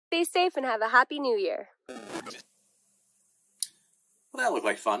Stay safe and have a happy new year. Well, that looked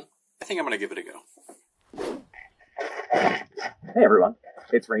like fun. I think I'm going to give it a go. Hey everyone,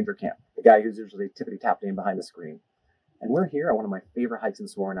 it's Ranger Camp, the guy who's usually tippity-tapping behind the screen. And we're here on one of my favorite hikes in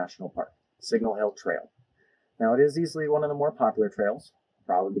Saguaro National Park, Signal Hill Trail. Now it is easily one of the more popular trails,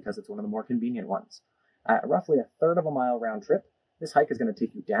 probably because it's one of the more convenient ones. At roughly a third of a mile round trip, this hike is going to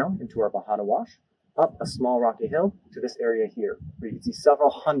take you down into our Bajada Wash, up a small rocky hill to this area here, where you can see several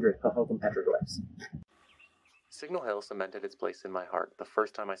hundred Hohokam petroglyphs. Signal Hill cemented its place in my heart the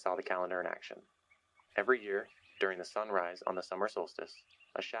first time I saw the calendar in action. Every year, during the sunrise on the summer solstice,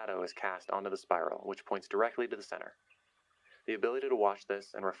 a shadow is cast onto the spiral, which points directly to the center. The ability to watch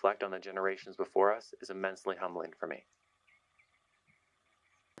this and reflect on the generations before us is immensely humbling for me.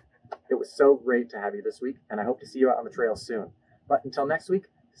 It was so great to have you this week, and I hope to see you out on the trail soon. But until next week,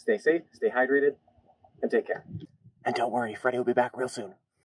 stay safe, stay hydrated, and take care. And don't worry, Freddy will be back real soon.